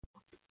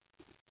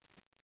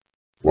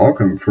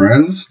Welcome,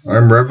 friends.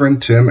 I'm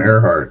Reverend Tim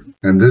Earhart,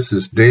 and this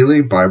is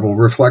Daily Bible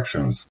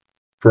Reflections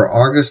for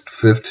August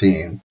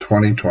 15,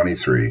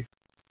 2023.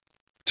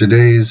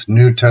 Today's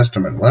New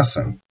Testament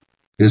lesson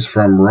is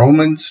from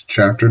Romans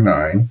chapter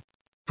 9,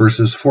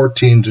 verses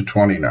 14 to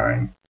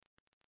 29.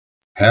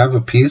 Have a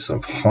piece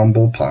of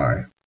humble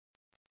pie.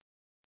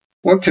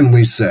 What can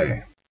we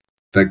say?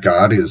 That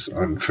God is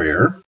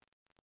unfair?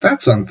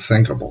 That's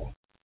unthinkable.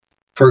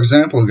 For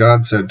example,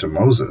 God said to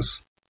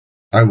Moses,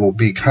 I will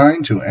be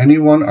kind to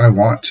anyone I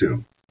want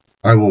to.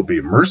 I will be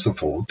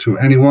merciful to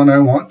anyone I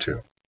want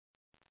to.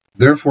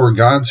 Therefore,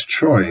 God's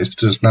choice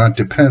does not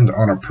depend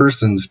on a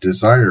person's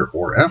desire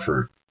or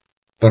effort,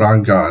 but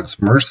on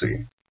God's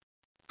mercy.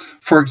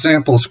 For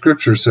example,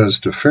 Scripture says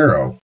to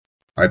Pharaoh,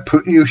 I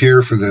put you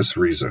here for this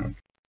reason,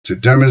 to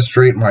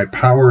demonstrate my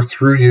power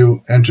through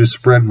you and to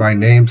spread my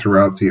name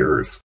throughout the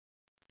earth.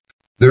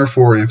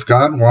 Therefore, if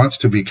God wants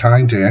to be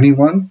kind to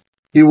anyone,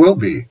 he will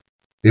be.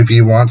 If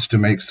he wants to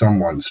make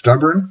someone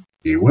stubborn,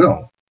 he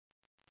will.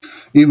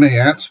 You may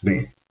ask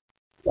me,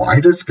 why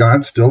does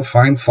God still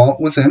find fault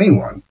with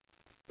anyone?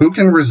 Who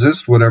can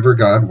resist whatever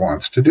God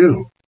wants to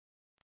do?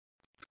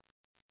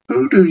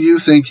 Who do you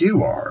think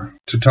you are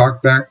to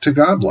talk back to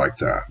God like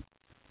that?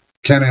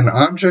 Can an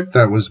object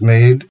that was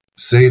made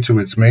say to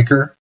its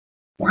maker,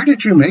 why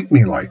did you make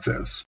me like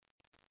this?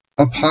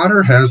 A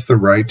potter has the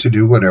right to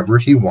do whatever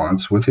he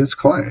wants with his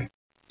clay.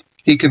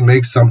 He can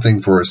make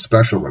something for a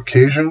special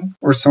occasion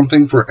or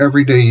something for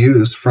everyday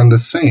use from the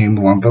same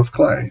lump of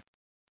clay.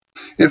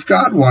 If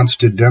God wants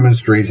to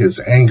demonstrate his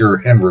anger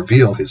and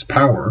reveal his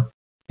power,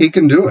 he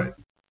can do it.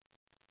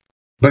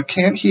 But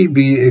can't he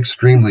be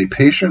extremely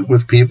patient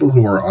with people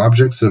who are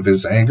objects of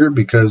his anger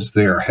because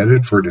they are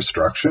headed for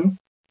destruction?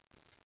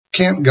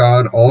 Can't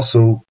God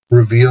also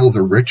reveal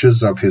the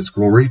riches of his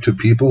glory to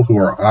people who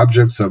are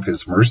objects of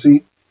his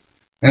mercy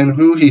and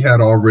who he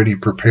had already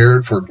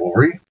prepared for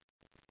glory?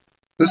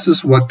 This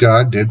is what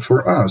God did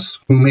for us,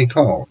 whom he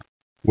called,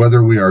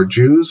 whether we are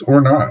Jews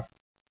or not.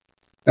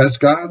 As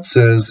God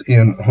says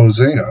in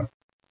Hosea,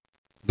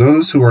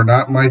 those who are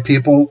not my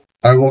people,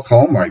 I will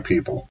call my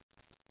people.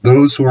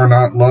 Those who are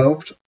not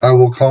loved, I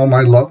will call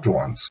my loved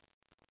ones.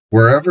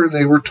 Wherever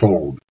they were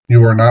told,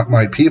 you are not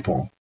my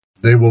people,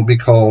 they will be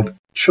called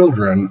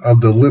children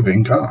of the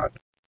living God.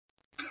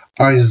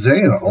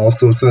 Isaiah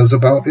also says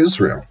about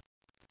Israel,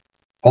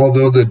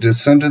 although the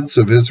descendants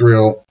of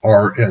Israel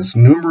are as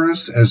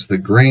numerous as the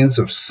grains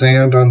of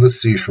sand on the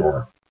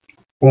seashore,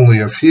 only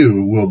a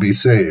few will be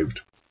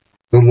saved.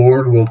 The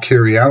Lord will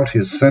carry out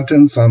his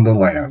sentence on the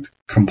land,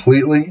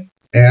 completely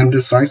and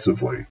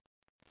decisively.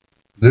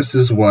 This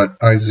is what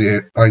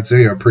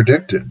Isaiah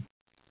predicted.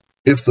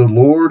 If the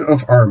Lord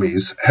of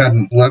armies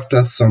hadn't left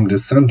us some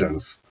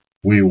descendants,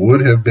 we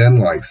would have been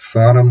like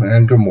Sodom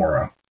and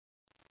Gomorrah.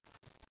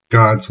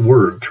 God's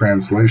Word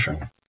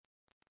Translation.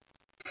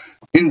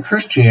 In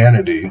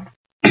Christianity,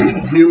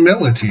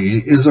 humility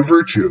is a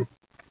virtue.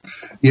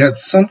 Yet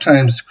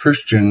sometimes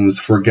Christians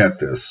forget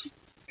this,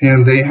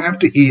 and they have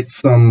to eat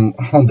some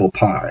humble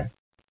pie.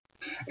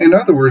 In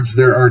other words,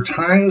 there are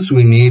times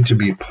we need to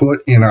be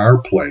put in our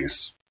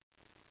place.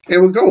 It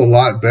would go a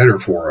lot better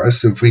for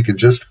us if we could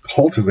just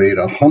cultivate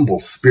a humble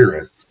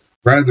spirit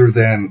rather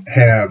than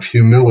have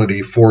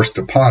humility forced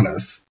upon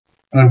us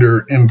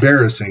under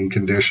embarrassing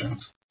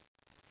conditions.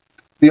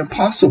 The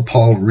Apostle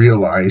Paul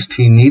realized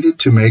he needed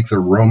to make the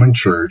Roman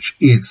church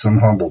eat some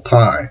humble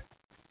pie.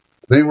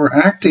 They were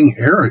acting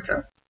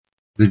arrogant.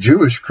 The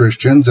Jewish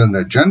Christians and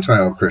the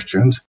Gentile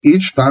Christians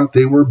each thought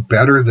they were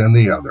better than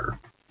the other.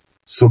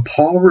 So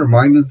Paul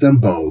reminded them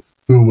both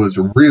who was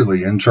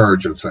really in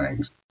charge of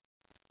things.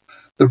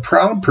 The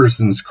proud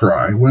person's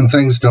cry when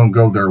things don't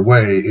go their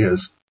way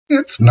is,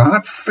 "It's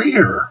not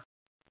fair."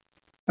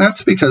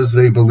 That's because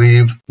they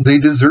believe they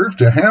deserve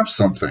to have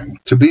something,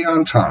 to be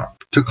on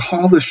top, to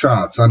call the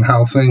shots on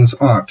how things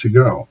ought to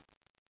go.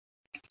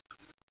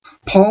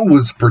 Paul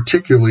was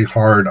particularly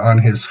hard on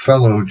his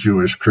fellow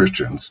Jewish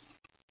Christians,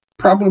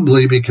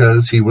 probably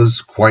because he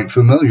was quite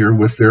familiar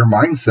with their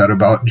mindset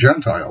about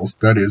Gentiles,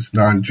 that is,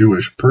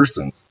 non-Jewish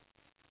persons.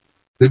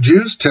 The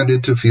Jews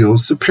tended to feel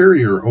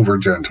superior over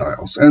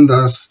Gentiles, and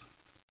thus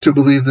to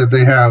believe that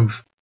they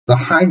have the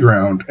high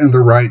ground and the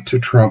right to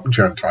trump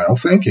Gentile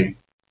thinking.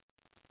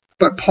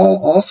 But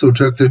Paul also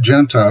took the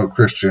Gentile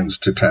Christians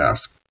to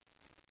task.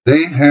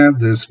 They had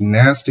this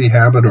nasty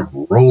habit of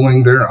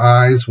rolling their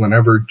eyes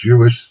whenever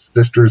Jewish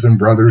sisters and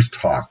brothers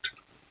talked.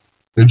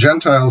 The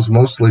Gentiles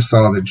mostly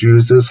saw the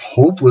Jews as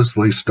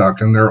hopelessly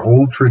stuck in their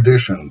old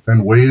traditions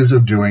and ways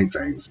of doing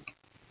things.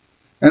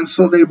 And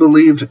so they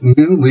believed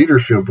new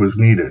leadership was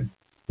needed,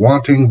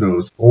 wanting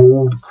those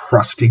old,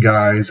 crusty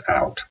guys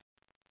out.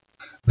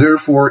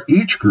 Therefore,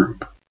 each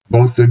group,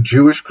 both the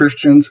Jewish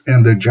Christians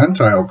and the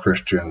Gentile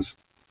Christians,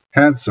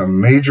 had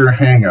some major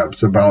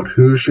hang-ups about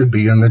who should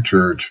be in the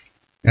church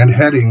and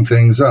heading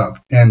things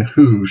up and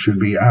who should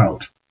be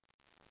out.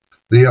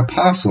 The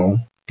apostle,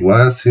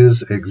 bless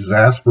his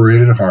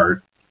exasperated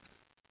heart,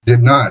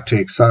 did not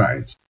take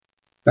sides.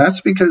 That's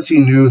because he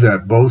knew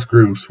that both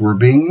groups were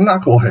being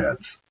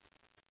knuckleheads.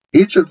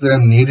 Each of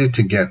them needed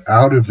to get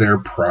out of their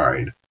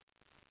pride.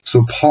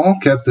 So Paul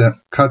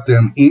cut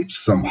them each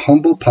some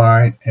humble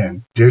pie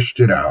and dished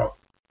it out.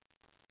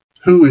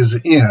 Who is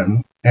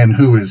in and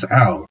who is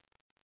out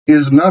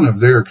is none of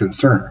their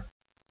concern.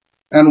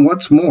 And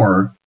what's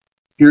more,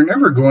 you're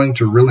never going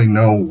to really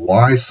know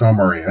why some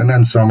are in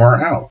and some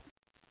are out.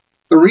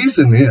 The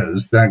reason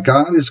is that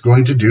God is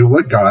going to do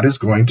what God is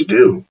going to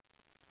do.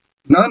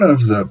 None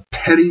of the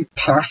petty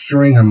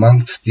posturing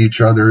amongst each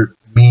other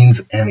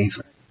means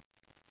anything.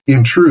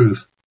 In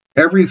truth,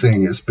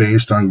 everything is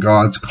based on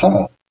God's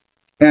call,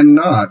 and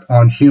not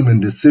on human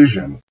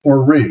decision,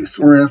 or race,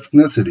 or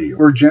ethnicity,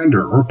 or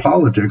gender, or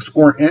politics,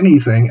 or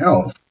anything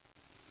else.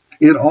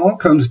 It all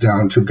comes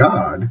down to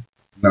God,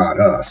 not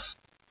us.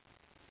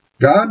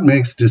 God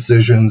makes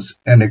decisions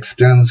and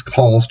extends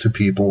calls to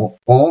people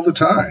all the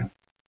time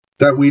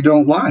that we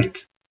don't like.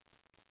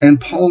 And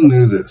Paul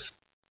knew this.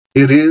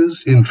 It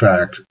is, in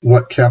fact,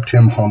 what kept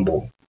him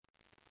humble.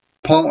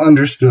 Paul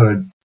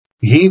understood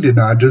he did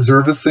not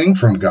deserve a thing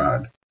from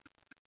God.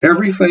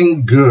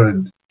 Everything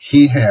good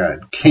he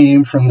had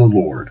came from the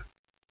Lord.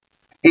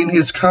 In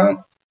his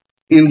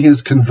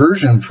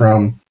conversion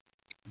from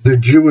the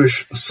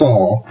Jewish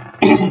Saul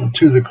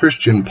to the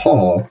Christian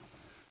Paul,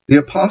 the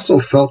apostle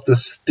felt the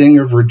sting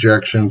of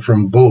rejection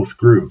from both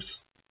groups.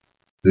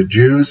 The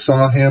Jews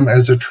saw him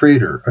as a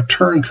traitor, a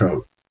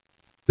turncoat.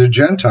 The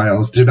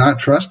Gentiles did not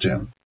trust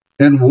him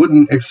and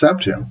wouldn't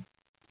accept him.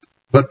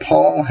 But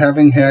Paul,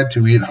 having had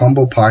to eat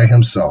humble pie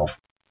himself,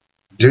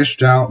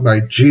 dished out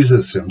by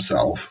Jesus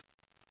himself,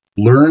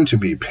 learned to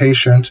be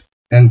patient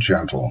and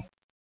gentle.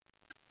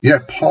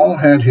 Yet Paul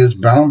had his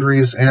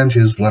boundaries and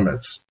his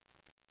limits,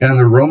 and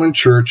the Roman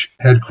Church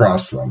had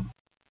crossed them.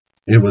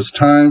 It was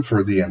time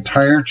for the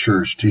entire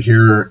church to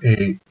hear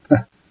a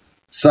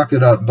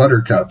suck-it-up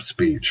buttercup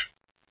speech.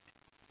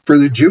 For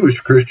the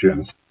Jewish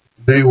Christians,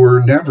 they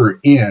were never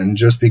in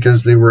just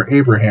because they were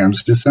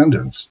Abraham's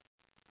descendants.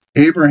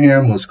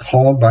 Abraham was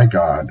called by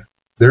God,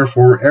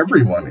 therefore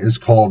everyone is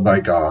called by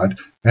God,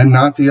 and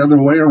not the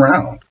other way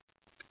around.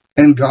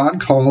 And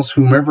God calls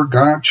whomever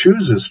God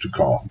chooses to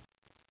call.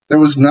 There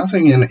was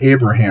nothing in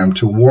Abraham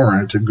to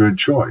warrant a good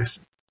choice,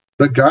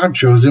 but God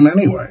chose him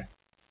anyway.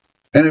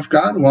 And if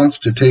God wants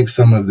to take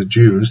some of the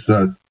Jews,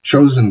 the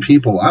chosen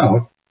people,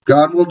 out,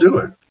 God will do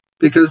it,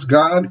 because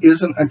God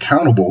isn't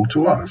accountable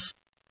to us.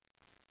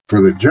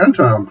 For the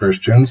Gentile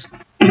Christians,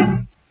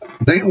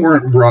 they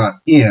weren't brought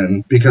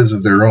in because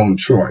of their own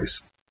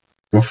choice.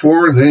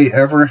 Before they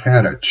ever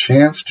had a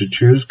chance to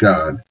choose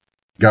God,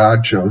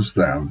 God chose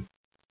them.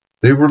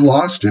 They were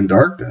lost in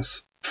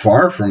darkness,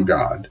 far from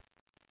God.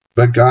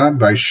 But God,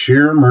 by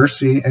sheer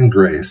mercy and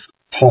grace,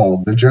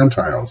 called the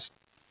Gentiles.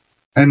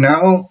 And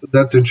now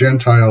that the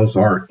Gentiles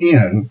are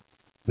in,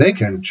 they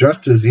can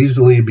just as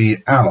easily be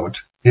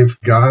out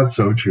if God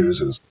so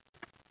chooses.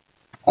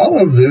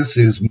 All of this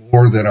is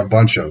more than a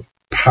bunch of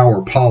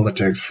power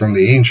politics from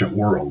the ancient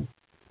world.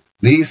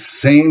 These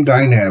same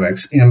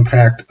dynamics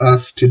impact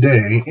us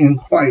today in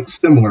quite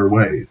similar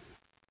ways.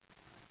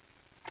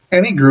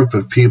 Any group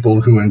of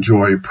people who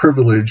enjoy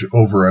privilege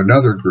over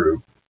another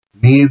group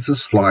needs a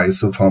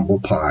slice of humble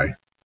pie.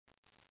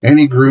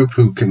 Any group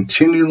who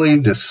continually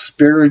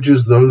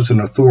disparages those in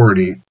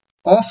authority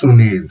also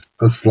needs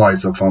a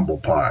slice of humble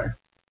pie.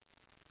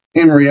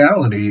 In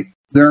reality,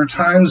 there are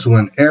times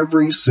when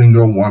every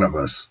single one of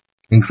us,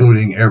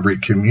 including every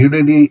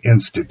community,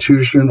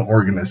 institution,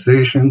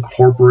 organization,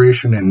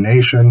 corporation, and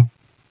nation,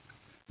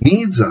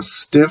 needs a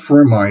stiff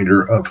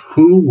reminder of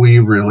who we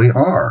really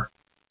are,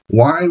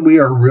 why we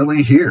are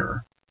really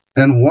here,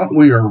 and what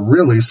we are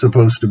really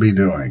supposed to be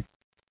doing.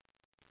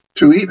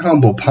 To eat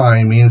humble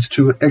pie means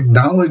to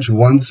acknowledge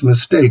one's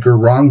mistake or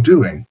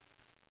wrongdoing,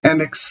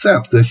 and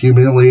accept the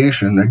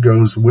humiliation that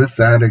goes with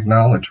that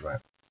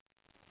acknowledgement.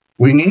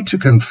 We need to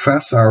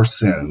confess our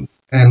sins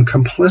and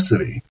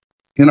complicity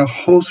in a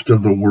host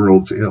of the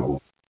world's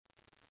ills,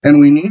 and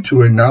we need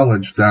to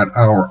acknowledge that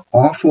our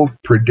awful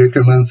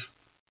predicaments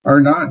are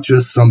not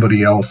just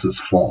somebody else's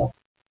fault.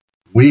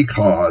 We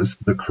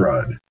caused the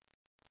crud.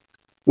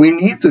 We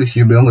need the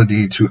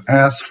humility to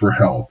ask for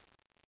help,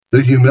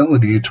 the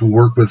humility to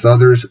work with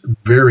others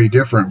very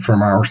different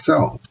from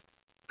ourselves,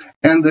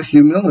 and the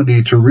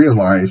humility to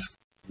realize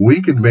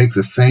we could make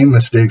the same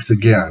mistakes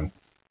again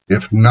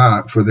if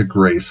not for the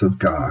grace of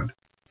God.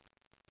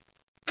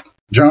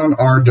 John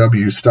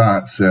R.W.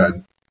 Stott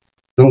said,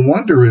 "The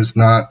wonder is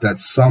not that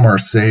some are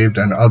saved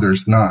and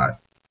others not,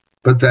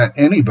 but that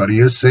anybody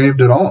is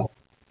saved at all.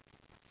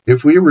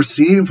 If we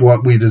receive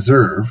what we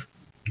deserve,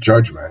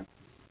 judgment,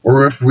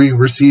 or if we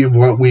receive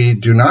what we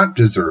do not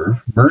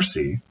deserve,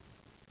 mercy,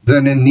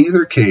 then in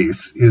neither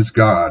case is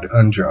God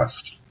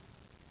unjust."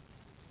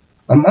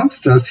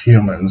 Amongst us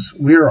humans,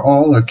 we are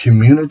all a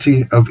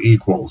community of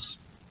equals.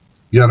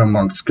 Yet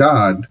amongst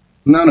God,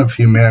 none of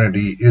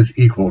humanity is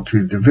equal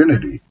to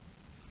divinity.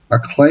 A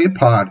clay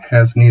pot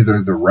has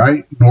neither the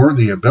right nor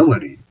the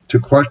ability to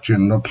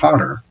question the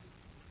potter.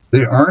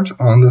 They aren't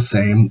on the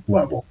same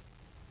level.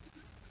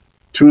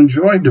 To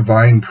enjoy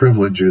divine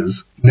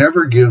privileges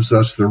never gives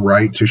us the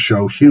right to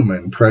show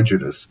human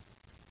prejudice.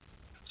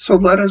 So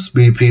let us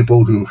be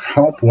people who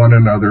help one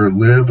another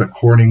live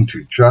according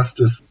to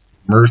justice,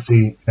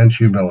 mercy, and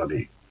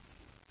humility.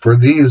 For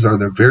these are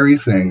the very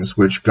things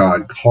which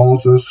God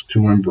calls us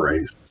to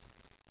embrace.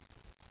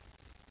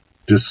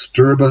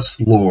 Disturb us,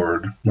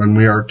 Lord, when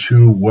we are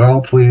too well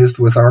pleased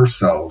with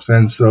ourselves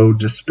and so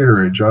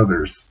disparage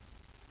others.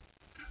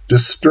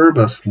 Disturb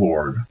us,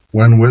 Lord,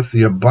 when with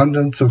the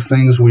abundance of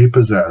things we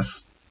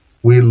possess,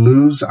 we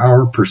lose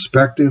our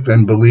perspective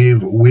and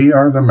believe we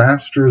are the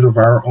masters of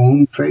our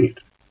own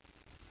fate.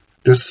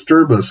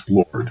 Disturb us,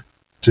 Lord,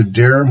 to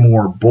dare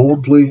more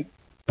boldly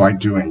by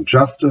doing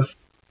justice,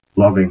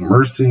 loving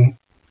mercy,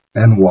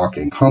 and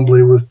walking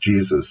humbly with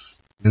Jesus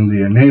in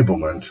the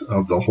enablement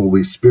of the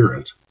Holy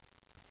Spirit.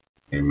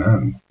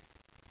 Amen.